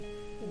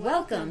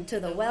Welcome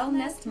to the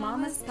Wellness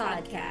Mamas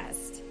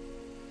podcast.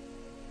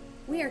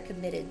 We are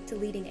committed to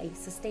leading a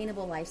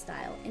sustainable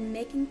lifestyle and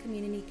making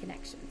community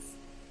connections.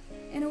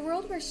 In a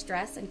world where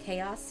stress and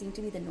chaos seem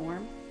to be the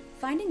norm,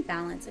 finding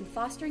balance and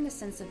fostering a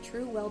sense of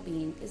true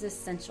well-being is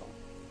essential.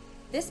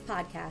 This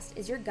podcast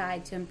is your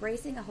guide to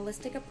embracing a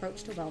holistic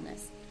approach to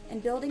wellness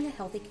and building a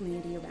healthy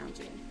community around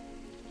you.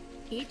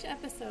 Each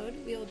episode,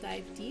 we will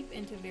dive deep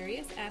into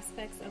various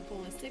aspects of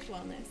holistic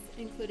wellness,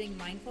 including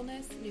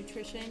mindfulness,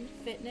 nutrition,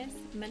 fitness,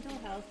 mental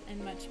health,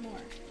 and much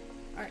more.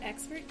 Our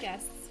expert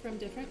guests from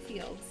different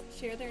fields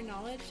share their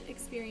knowledge,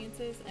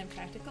 experiences, and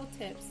practical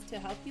tips to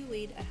help you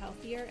lead a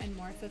healthier and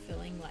more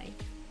fulfilling life.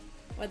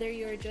 Whether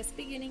you are just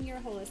beginning your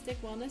holistic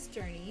wellness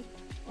journey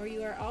or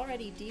you are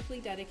already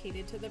deeply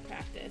dedicated to the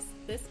practice,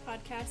 this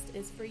podcast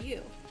is for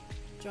you.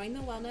 Join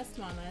the Wellness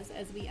Mamas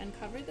as we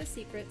uncover the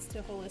secrets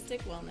to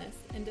holistic wellness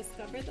and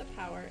discover the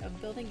power of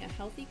building a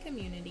healthy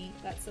community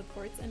that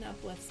supports and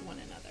uplifts one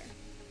another.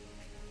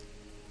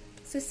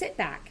 So sit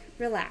back,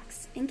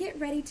 relax, and get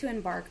ready to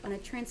embark on a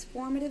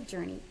transformative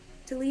journey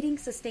to leading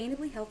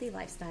sustainably healthy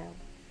lifestyle.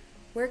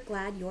 We're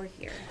glad you're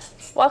here.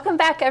 Welcome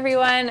back,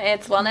 everyone.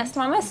 It's Wellness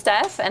Mama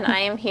Steph, and I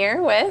am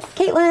here with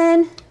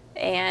Caitlin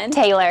and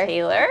Taylor.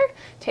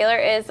 Taylor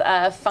is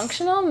a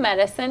functional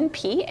medicine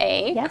PA,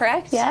 yes,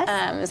 correct?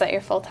 Yes. Is that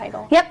your full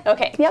title? Yep.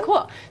 Okay, yep.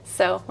 Cool.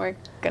 So we're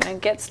going to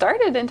get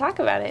started and talk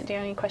about it. Do you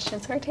have any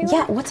questions for Taylor?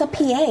 Yeah, what's a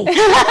PA?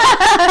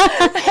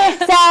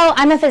 So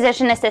I'm a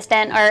physician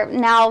assistant, or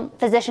now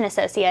physician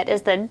associate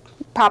is the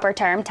proper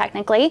term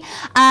technically.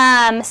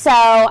 So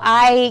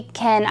I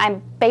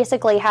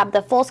basically have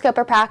the full scope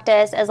of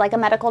practice as like a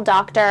medical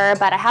doctor,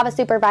 but I have a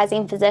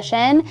supervising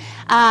physician,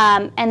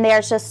 and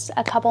there's just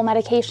a couple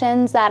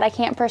medications that I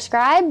can't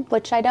prescribe,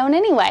 which I don't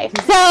anyway.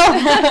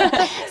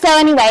 So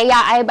anyway,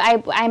 yeah,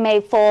 I'm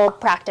a full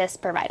practice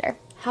provider.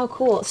 How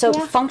cool. So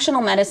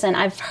functional medicine,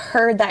 I've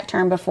heard that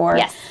term before.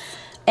 Yes.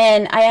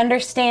 And I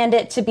understand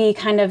it to be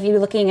kind of you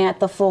looking at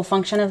the full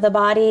function of the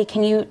body.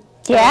 Can you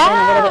explain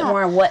a little bit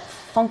more what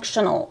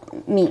functional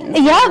means?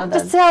 Yeah,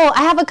 so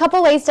I have a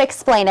couple ways to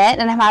explain it,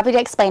 and I'm happy to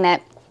explain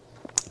it.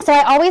 So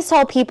I always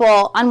tell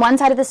people on one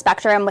side of the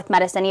spectrum with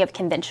medicine, you have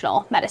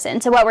conventional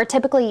medicine. So what we're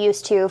typically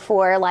used to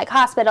for like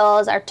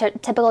hospitals, our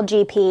typical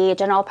GP,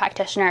 general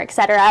practitioner,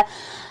 etc.,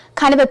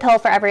 kind of a pill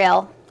for every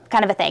ill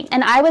kind of a thing.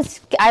 And I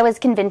was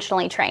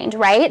conventionally trained,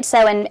 right?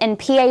 So in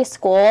PA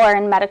school or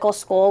in medical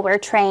school, we're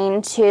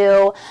trained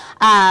to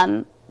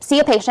see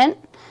a patient,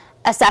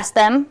 assess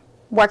them,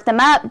 work them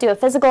up, do a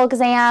physical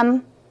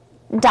exam,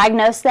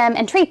 diagnose them,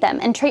 and treat them.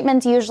 And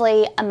treatment's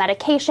usually a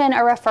medication, a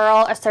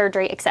referral, a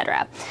surgery,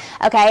 etc.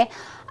 Okay?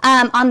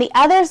 On the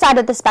other side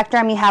of the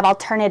spectrum, you have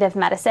alternative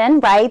medicine,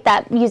 right,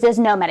 that uses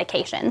no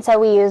medication.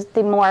 So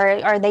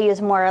they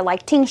use more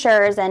like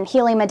tinctures and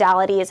healing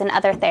modalities and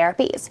other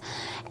therapies.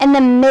 In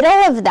the middle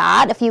of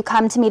that, if you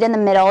come to meet in the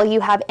middle,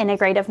 you have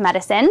integrative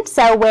medicine,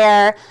 so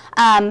where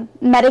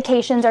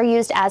medications are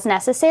used as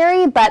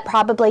necessary, but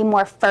probably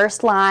more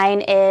first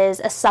line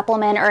is a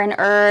supplement or an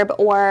herb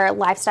or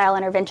lifestyle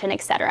intervention,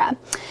 etc.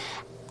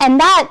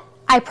 And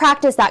I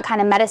practice that kind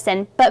of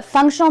medicine, but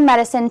functional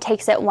medicine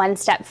takes it one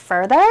step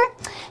further.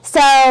 So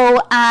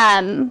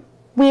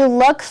we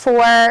look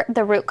for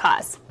the root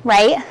cause,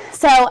 right?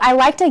 So I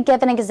like to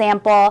give an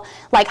example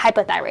like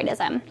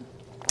hypothyroidism.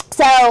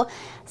 So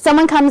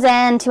someone comes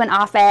into an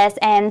office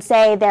and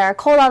say they're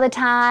cold all the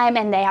time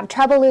and they have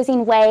trouble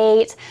losing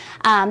weight,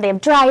 they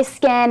have dry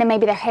skin, and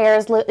maybe their hair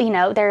is,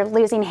 they're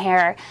losing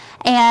hair.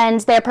 And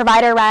their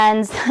provider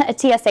runs a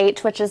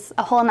TSH, which is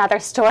a whole nother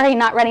story,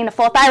 not running a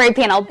full thyroid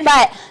panel,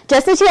 but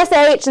just a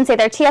TSH, and say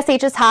their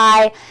TSH is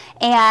high,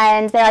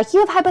 and they're like,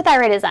 you have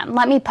hypothyroidism.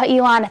 Let me put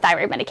you on a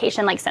thyroid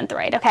medication like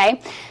Synthroid, okay?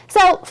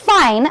 So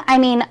fine. I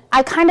mean,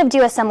 I kind of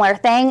do a similar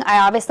thing. I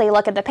obviously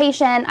look at the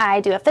patient.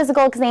 I do a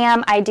physical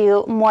exam. I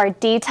do more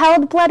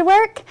detailed blood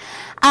work.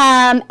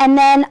 And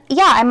then,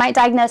 I might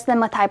diagnose them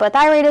with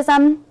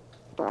hypothyroidism.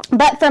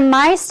 But from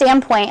my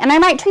standpoint, and I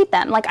might treat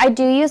them, like I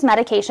do use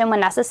medication when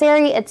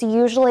necessary. It's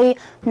usually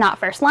not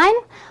first line,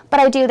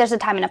 but there's a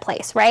time and a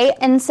place, right?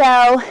 And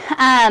so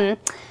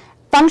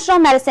functional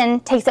medicine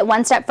takes it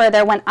one step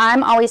further when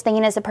I'm always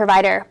thinking as a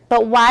provider,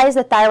 but why is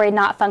the thyroid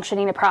not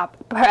functioning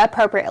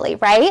appropriately,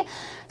 right?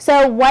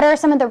 So what are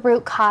some of the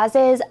root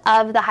causes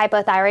of the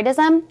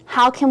hypothyroidism?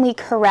 How can we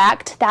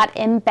correct that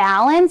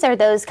imbalance or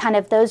those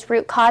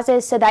root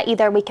causes so that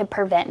either we could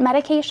prevent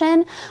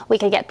medication, we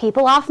could get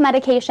people off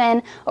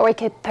medication, or we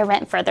could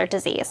prevent further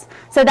disease?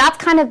 So that's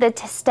kind of the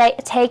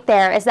take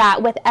there, is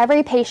that with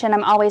every patient,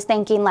 I'm always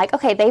thinking like,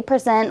 okay, they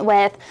present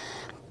with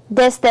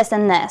this,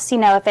 and this,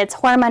 if it's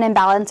hormone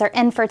imbalance or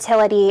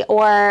infertility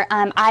or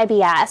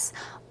IBS,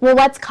 well,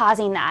 what's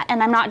causing that?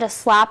 And I'm not just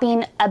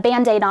slapping a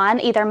Band-Aid on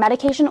either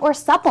medication or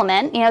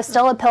supplement,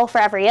 still a pill for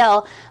every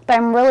ill, but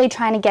I'm really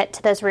trying to get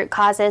to those root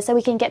causes so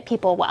we can get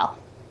people well.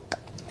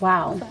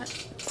 Wow.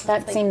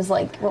 That seems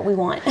like what we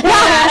want.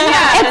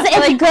 It's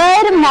like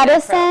good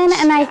medicine,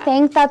 and I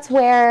think that's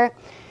where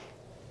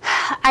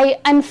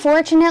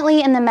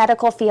unfortunately in the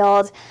medical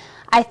field,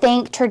 I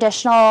think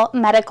traditional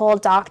medical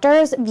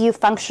doctors view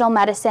functional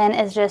medicine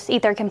as just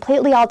either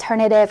completely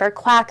alternative or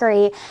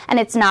quackery, and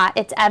it's not.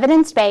 It's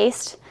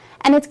evidence-based,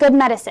 and it's good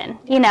medicine.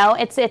 You know,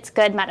 it's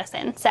good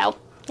medicine. So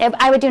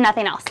I would do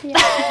nothing else.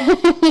 Yeah.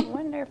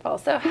 Wonderful.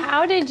 So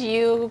how did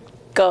you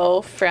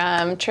go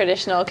from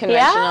traditional,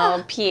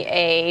 conventional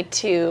PA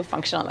to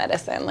functional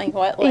medicine? Like,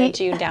 what led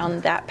you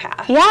down that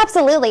path? Yeah,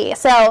 absolutely.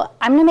 So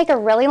I'm going to make a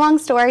really long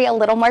story a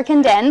little more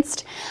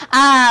condensed.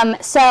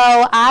 So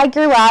I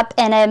grew up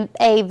in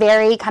a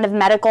very kind of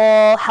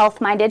medical,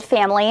 health-minded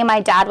family. My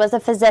dad was a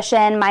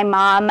physician. My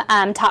mom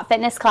taught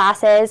fitness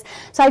classes.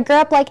 So I grew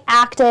up like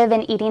active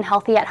and eating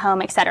healthy at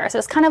home, etc. So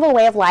it's kind of a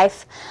way of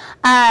life.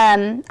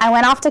 I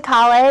went off to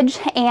college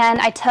and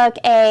I took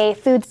a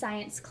food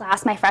science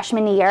class my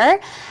freshman year.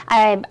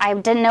 I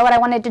didn't know what I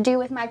wanted to do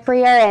with my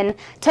career and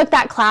took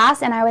that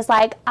class, and I was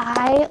like,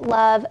 I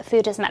love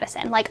food as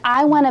medicine. Like,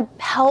 I want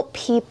to help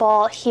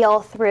people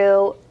heal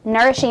through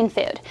nourishing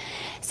food.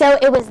 So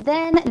it was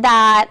then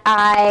that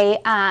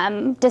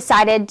I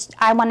decided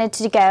I wanted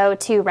to go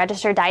to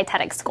registered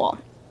dietetic school.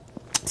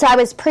 So I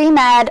was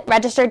pre-med,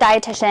 registered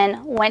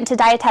dietitian, went to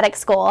dietetic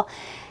school,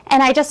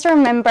 and I just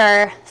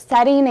remember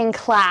sitting in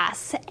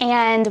class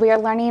and we were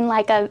learning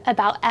like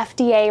about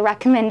FDA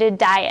recommended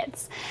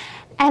diets.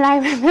 And I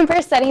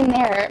remember sitting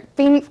there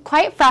being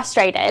quite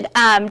frustrated,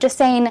 just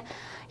saying,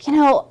 you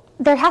know,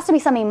 there has to be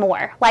something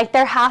more. Like,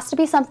 there has to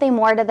be something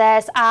more to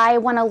this. I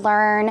want to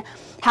learn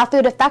how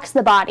food affects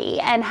the body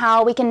and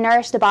how we can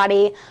nourish the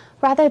body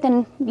rather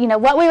than, you know,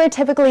 what we were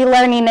typically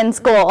learning in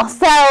school.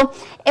 So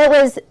it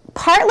was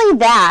partly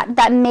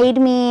that made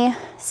me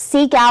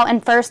seek out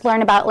and first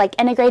learn about like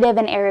integrative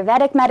and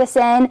Ayurvedic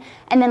medicine,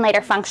 and then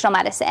later functional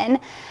medicine.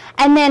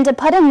 And then to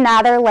put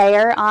another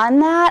layer on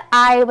that,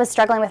 I was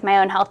struggling with my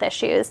own health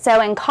issues. So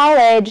in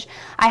college,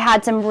 I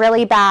had some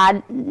really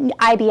bad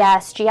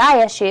IBS,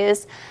 GI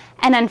issues.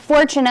 And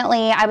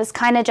unfortunately, I was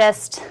kind of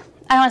just,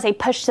 I don't want to say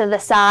pushed to the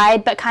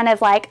side, but kind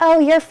of like, oh,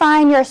 you're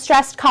fine, you're a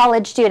stressed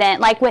college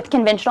student, like with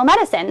conventional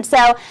medicine.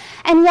 So,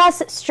 and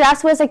yes,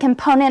 stress was a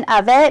component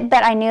of it,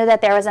 but I knew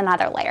that there was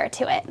another layer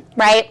to it,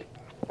 right?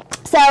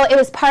 So it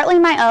was partly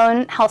my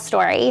own health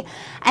story,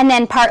 and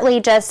then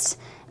partly just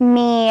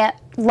me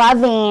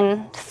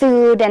loving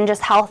food and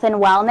just health and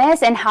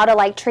wellness and how to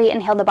like treat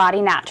and heal the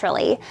body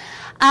naturally.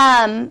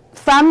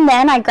 From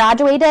then I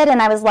graduated,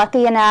 and I was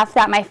lucky enough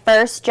that my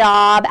first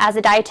job as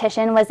a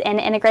dietitian was in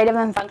integrative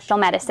and functional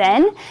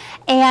medicine,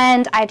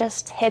 and I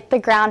just hit the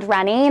ground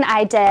running.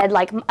 I did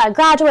like a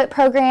graduate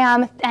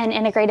program in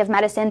integrative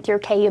medicine through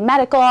KU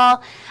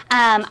Medical.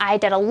 I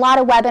did a lot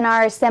of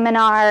webinars,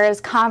 seminars,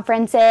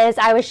 conferences.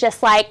 I was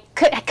just like,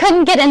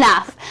 couldn't get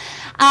enough.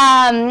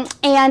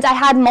 And I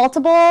had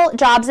multiple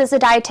jobs as a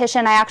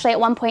dietitian. I actually at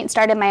one point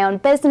started my own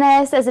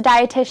business as a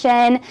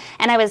dietitian,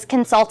 and I was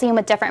consulting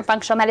with different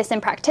functional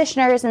medicine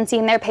practitioners and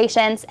seeing their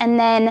patients. And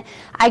then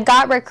I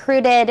got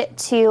recruited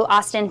to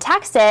Austin,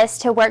 Texas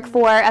to work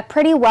for a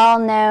pretty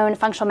well-known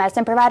functional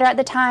medicine provider at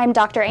the time,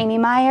 Dr. Amy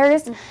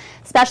Myers.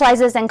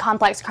 Specializes in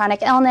complex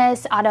chronic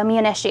illness,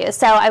 autoimmune issues.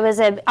 So it was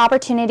an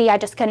opportunity I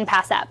just couldn't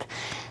pass up.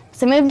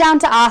 So moved down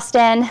to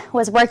Austin,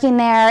 was working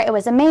there. It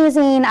was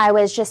amazing. I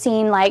was just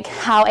seeing like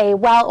how a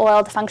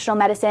well-oiled functional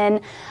medicine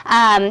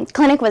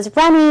clinic was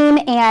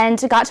running, and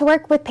got to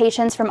work with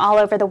patients from all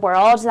over the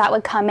world that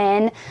would come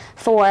in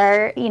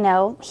for, you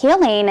know,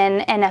 healing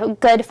and a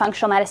good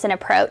functional medicine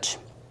approach.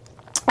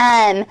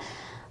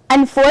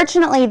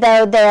 Unfortunately,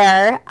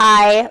 though,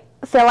 I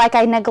feel like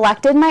I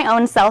neglected my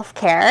own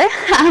self-care.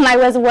 I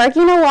was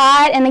working a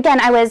lot, and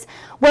again, I was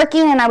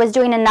working and I was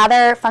doing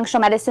another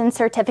functional medicine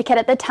certificate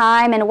at the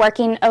time and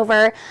working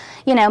over,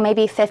 you know,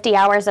 maybe 50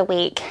 hours a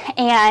week.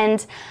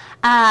 And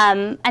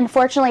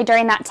unfortunately,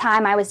 during that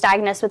time, I was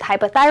diagnosed with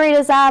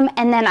hypothyroidism,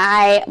 and then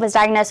I was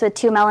diagnosed with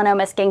 2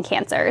 melanoma skin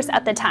cancers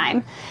at the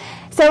time.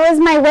 So it was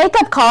my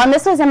wake-up call, and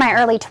this was in my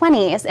early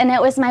 20s, and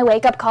it was my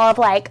wake-up call of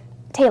like,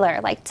 Taylor,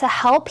 like, to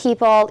help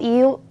people,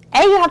 you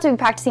have to be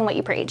practicing what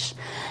you preach,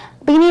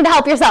 but you need to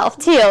help yourself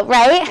too,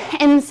 right?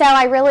 And so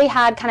I really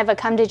had kind of a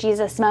come to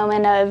Jesus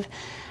moment of,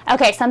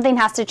 okay, something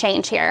has to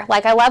change here.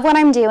 Like, I love what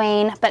I'm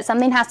doing, but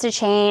something has to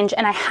change,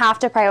 and I have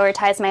to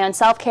prioritize my own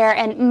self-care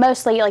and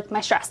mostly like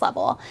my stress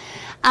level.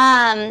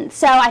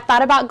 So I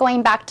thought about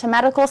going back to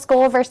medical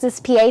school versus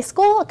PA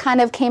school.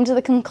 Kind of came to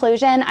the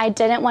conclusion I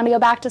didn't want to go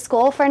back to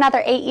school for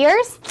another 8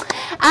 years.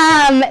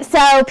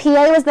 So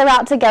PA was the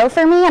route to go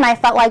for me, and I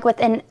felt like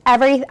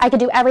I could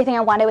do everything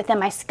I wanted within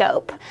my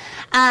scope.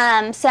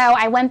 So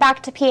I went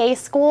back to PA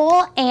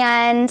school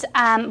and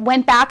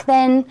went back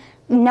then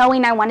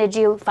knowing I wanted to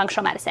do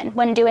functional medicine,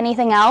 wouldn't do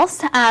anything else.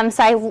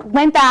 So I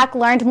went back,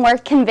 learned more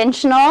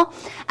conventional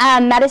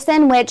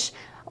medicine, which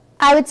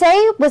I would say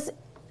was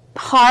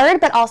hard,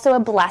 but also a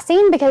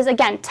blessing, because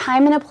again,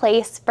 time and a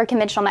place for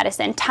conventional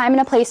medicine, time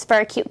and a place for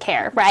acute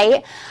care,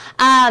 right?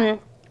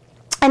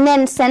 And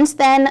then since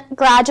then,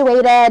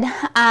 graduated,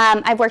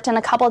 I've worked in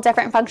a couple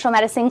different functional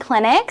medicine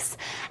clinics,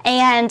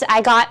 and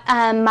I got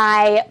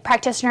my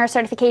practitioner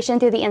certification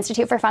through the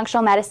Institute for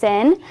Functional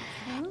Medicine.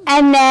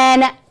 And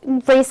then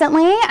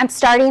recently, I'm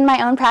starting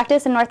my own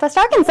practice in Northwest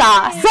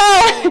Arkansas.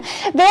 So,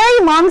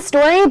 very long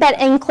story, but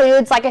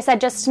includes, like I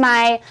said, just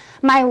my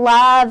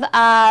love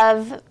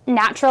of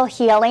natural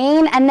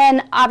healing, and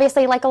then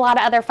obviously, like a lot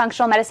of other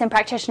functional medicine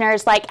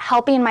practitioners, like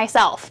helping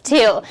myself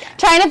too,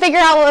 trying to figure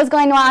out what was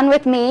going on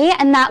with me,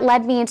 and that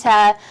led me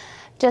to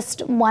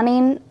just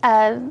wanting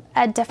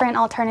a different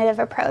alternative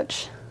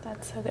approach.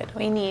 That's so good.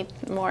 We need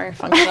more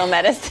functional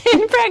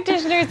medicine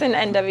practitioners in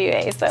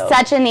NWA. So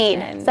such a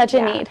need, such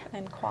a need,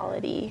 and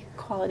quality,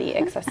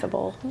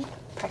 accessible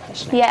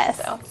practitioners.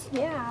 Yes. So,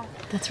 yeah.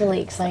 That's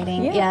really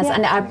exciting. Yeah. Yes,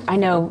 and I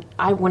know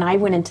when I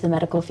went into the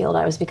medical field,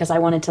 I was because I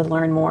wanted to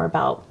learn more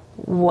about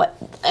what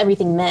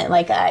everything meant.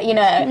 Like, I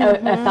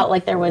felt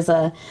like there was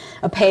a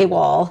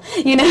paywall,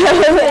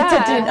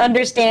 to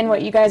understand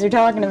what you guys are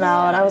talking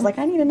about. I was like,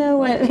 I need to know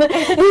what,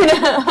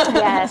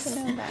 Yes.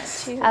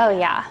 Oh,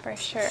 yeah. For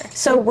sure.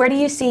 So where do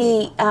you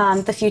see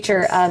the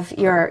future of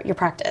your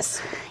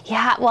practice?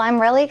 Yeah, well, I'm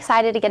really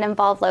excited to get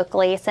involved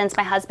locally. Since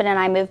my husband and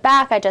I moved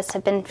back, I just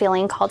have been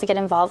feeling called to get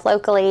involved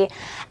locally.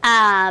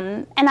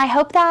 And I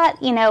hope that,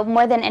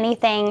 more than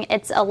anything,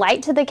 it's a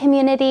light to the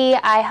community.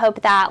 I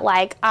hope that,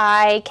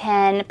 I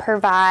can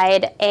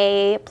provide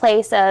a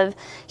place of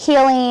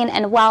healing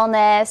and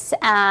wellness,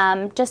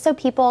 just so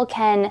people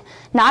can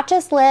not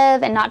just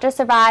live and not just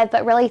survive,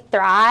 but really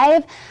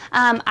thrive.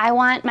 I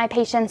want my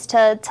patients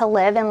to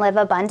live and live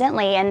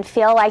abundantly and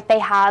feel like they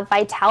have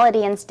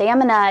vitality and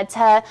stamina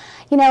to,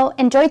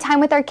 enjoy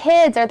time with their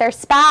kids or their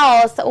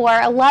spouse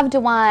or a loved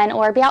one,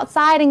 or be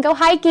outside and go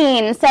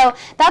hiking. So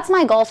that's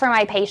my goal for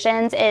my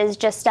patients, is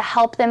just to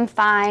help them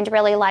find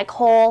really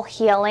whole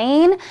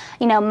healing,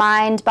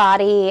 mind,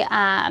 body,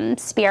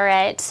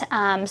 spirit,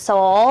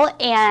 soul,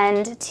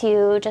 and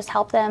to just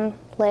help them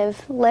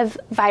live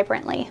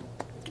vibrantly.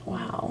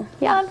 Wow.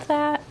 Yeah. Love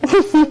that.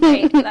 That's so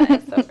great. That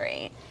is so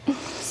great.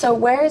 So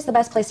where is the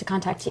best place to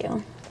contact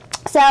you?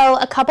 So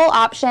a couple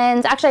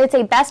options. Actually, I'd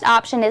say best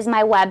option is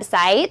my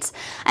website,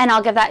 and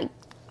I'll give that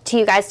to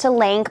you guys to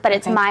link, but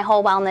it's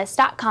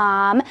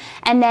mywholewellness.com.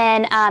 And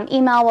then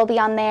email will be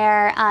on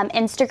there.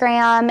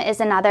 Instagram is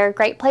another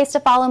great place to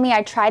follow me.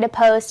 I try to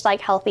post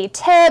healthy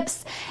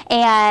tips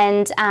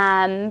and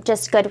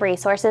just good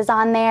resources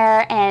on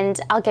there.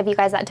 And I'll give you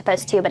guys that to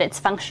post too, but it's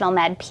Functional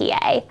Med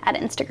PA at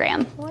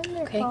Instagram.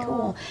 Wonderful. Okay,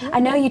 cool. I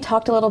know you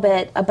talked a little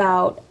bit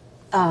about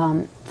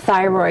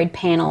thyroid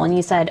panel, and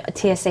you said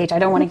TSH. I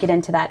don't want to get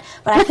into that,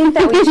 but I think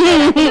that we should.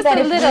 I think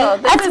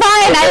that That's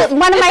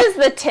fine. This is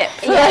the tip.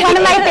 One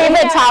of my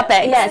favorite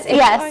topics.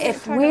 Yes.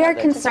 If we are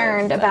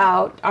concerned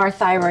about our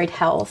thyroid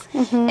health,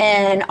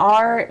 and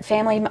our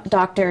family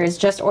doctor is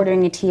just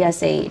ordering a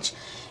TSH,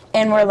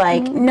 and we're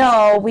like,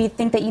 no, we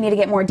think that you need to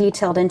get more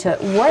detailed into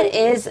it. What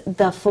is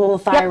the full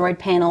thyroid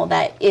panel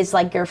that is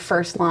your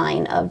first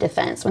line of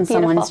defense when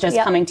someone's just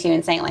coming to you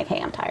and saying hey,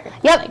 I'm tired?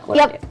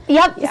 Yep.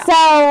 Yeah.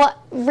 So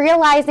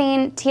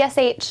realizing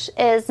TSH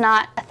is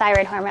not a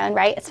thyroid hormone,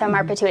 right? It's from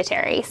our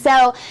pituitary.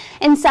 So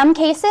in some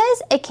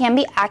cases, it can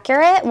be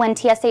accurate. When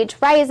TSH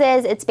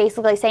rises, it's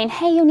basically saying,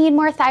 hey, you need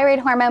more thyroid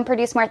hormone,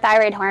 produce more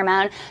thyroid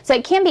hormone. So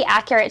it can be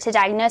accurate to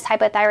diagnose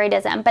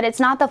hypothyroidism, but it's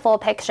not the full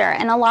picture.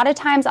 And a lot of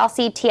times I'll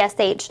see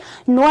TSH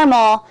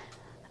normal.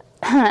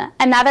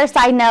 Another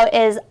side note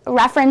is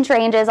reference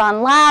ranges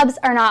on labs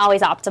are not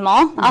always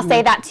optimal. I'll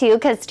say that too,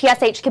 because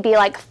TSH could be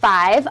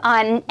 5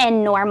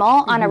 and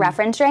normal on a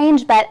reference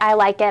range, but I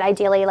like it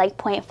ideally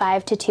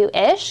 0.5 to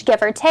 2-ish,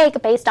 give or take,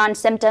 based on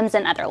symptoms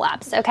and other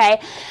labs, okay?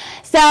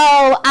 So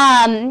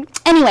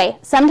anyway,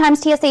 sometimes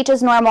TSH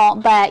is normal,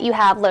 but you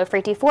have low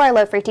free T4,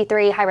 low free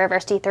T3, high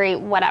reverse T3,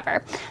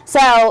 whatever.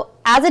 So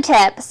as a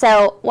tip,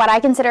 what I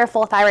consider a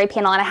full thyroid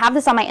panel, and I have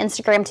this on my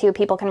Instagram too,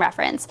 people can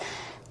reference: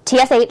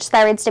 TSH,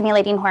 thyroid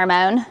stimulating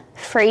hormone,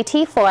 free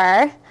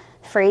T4,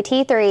 free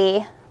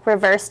T3,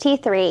 reverse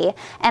T3,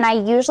 and I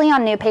usually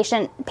on new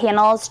patient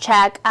panels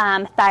check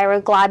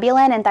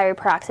thyroglobulin and thyroid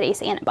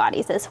peroxidase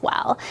antibodies as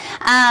well.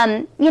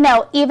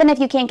 Even if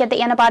you can't get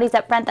the antibodies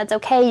up front, that's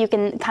okay. You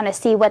can kind of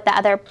see what the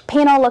other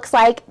panel looks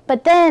like.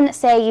 But then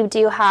say you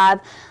do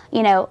have,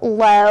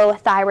 low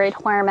thyroid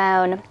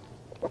hormone,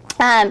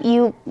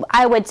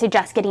 I would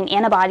suggest getting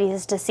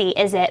antibodies to see,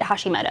 is it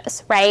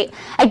Hashimoto's, right?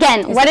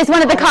 Again, what is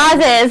one of the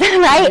causes,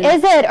 right?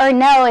 Is it, or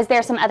no, is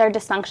there some other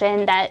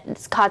dysfunction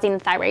that's causing the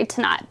thyroid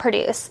to not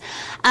produce?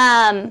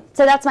 So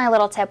that's my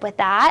little tip with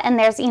that. And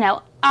there's,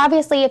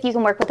 obviously, if you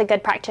can work with a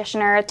good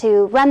practitioner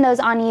to run those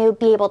on you,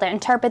 be able to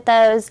interpret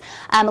those,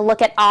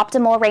 look at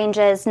optimal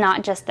ranges,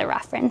 not just the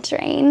reference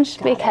range,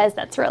 because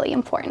that's really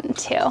important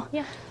too.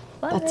 Yeah.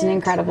 That's an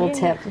incredible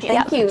tip.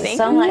 Thank you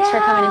so much for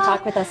coming and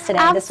talk with us today.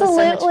 Absolutely.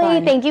 This was so much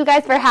fun. Thank you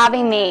guys for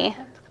having me.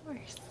 Of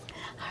course.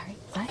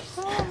 All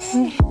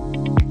right,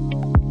 bye.